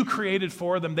you created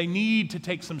for them. They need to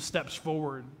take some steps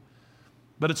forward.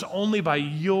 But it's only by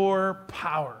your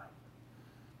power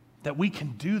that we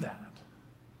can do that.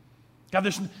 God,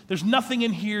 there's nothing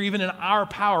in here, even in our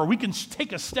power. We can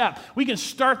take a step. We can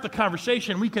start the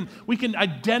conversation. We can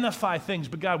identify things.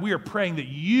 But God, we are praying that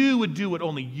you would do what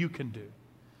only you can do,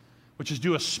 which is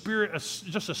do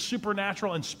just a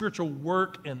supernatural and spiritual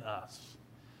work in us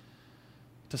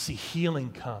to see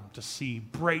healing come, to see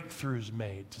breakthroughs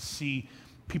made, to see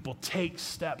people take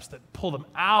steps that pull them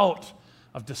out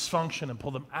of dysfunction and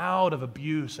pull them out of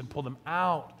abuse and pull them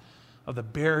out of the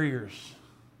barriers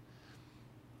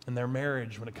in their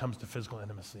marriage when it comes to physical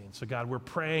intimacy. And so, God, we're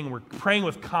praying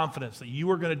with confidence that you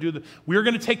are going to do we're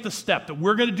going to take the step, that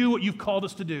we're going to do what you've called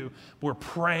us to do. But we're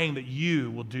praying that you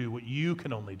will do what you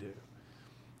can only do.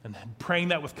 And praying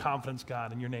that with confidence,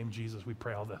 God, in your name, Jesus, we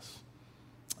pray all this.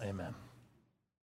 Amen.